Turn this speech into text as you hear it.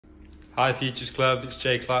Hi Futures Club, it's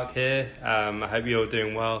Jay Clarke here. I hope you're all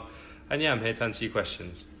doing well. And yeah, I'm here to answer your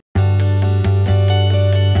questions.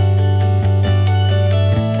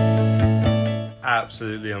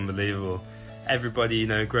 Absolutely unbelievable. Everybody,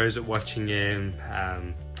 grows up watching him.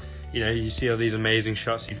 You see all these amazing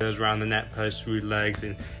shots he does around the net post through legs,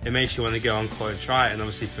 and it makes you want to go on court and try it. And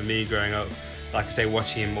obviously for me, growing up, like I say,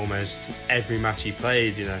 watching him almost every match he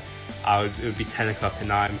played, it would be 10 o'clock at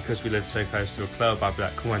night, and because we lived so close to a club, I'd be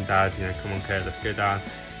like, come on Dad, come on Kurt, let's go down,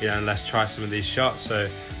 and let's try some of these shots. So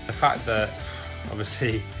the fact that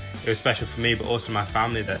obviously it was special for me, but also my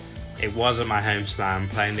family, that it wasn't my home slam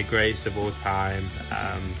playing the greatest of all time.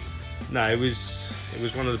 It was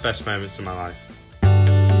one of the best moments of my life.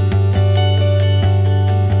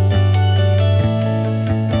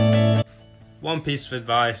 One piece of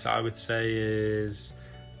advice I would say is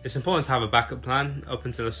it's important to have a backup plan up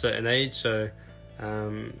until a certain age. So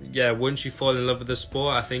once you fall in love with the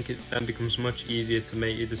sport, I think it then becomes much easier to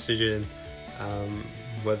make your decision,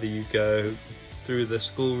 whether you go through the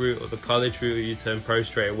school route or the college route, or you turn pro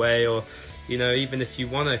straight away, or even if you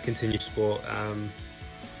want to continue sport,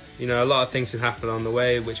 a lot of things can happen on the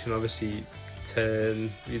way which can obviously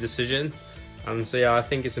turn your decision. And so I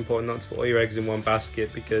think it's important not to put all your eggs in one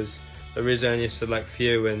basket, because there is only a select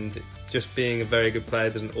few, and just being a very good player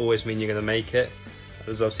doesn't always mean you're going to make it.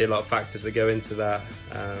 There's obviously a lot of factors that go into that.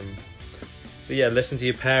 Listen to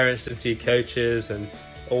your parents, listen to your coaches, and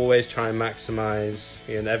always try and maximise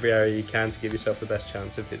in every area you can to give yourself the best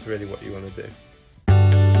chance if it's really what you want to do.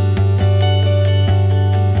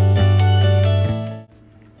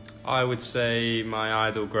 I would say my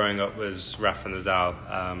idol growing up was Rafa Nadal.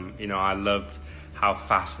 I loved how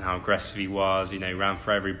fast and how aggressive he was. He ran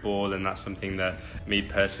for every ball, and that's something that me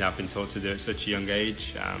personally I've been taught to do at such a young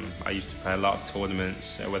age. I used to play a lot of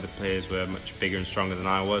tournaments where the players were much bigger and stronger than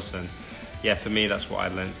I was, and for me that's what I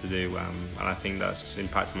learned to do, and I think that's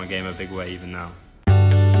impacted my game a big way even now.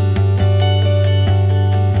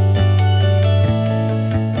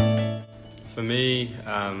 For me,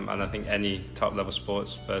 and I think any top level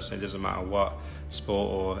sports person, it doesn't matter what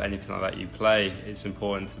sport or anything like that you play, it's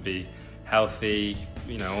important to be healthy,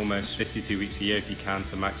 almost 52 weeks a year if you can,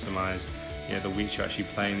 to maximise the weeks you're actually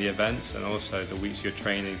playing the events, and also the weeks you're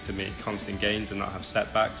training to make constant gains and not have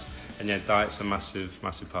setbacks. And diet's a massive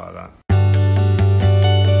part of that.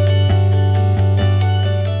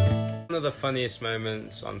 One of the funniest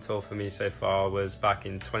moments on tour for me so far was back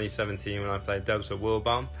in 2017 when I played dubs at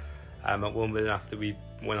Wimbledon, at Wimbledon, after we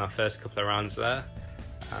won our first couple of rounds there.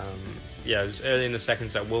 It was early in the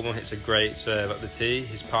second set. Wimbledon hits a great serve at the tee.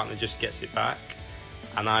 His partner just gets it back,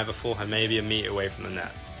 and I have a forehand maybe a metre away from the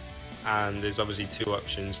net. And there's obviously two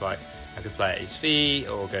options, like I could play at his feet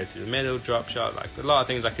or go through the middle, drop shot, like a lot of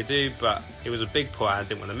things I could do, but it was a big putt and I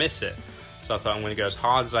didn't want to miss it. So I thought I'm going to go as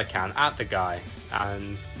hard as I can at the guy,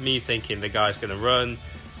 and me thinking the guy's going to run,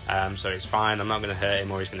 so it's fine, I'm not going to hurt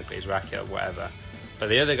him, or he's going to put his racket or whatever. But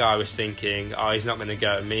the other guy was thinking, oh, he's not going to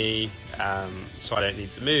go at me, so I don't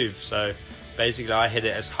need to move. So basically I hit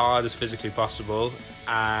it as hard as physically possible,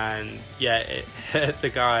 and it hurt the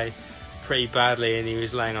guy pretty badly, and he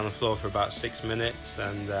was laying on the floor for about 6 minutes.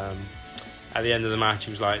 And at the end of the match he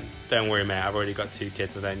was like, don't worry mate, I've already got 2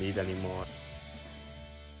 kids, I don't need any more.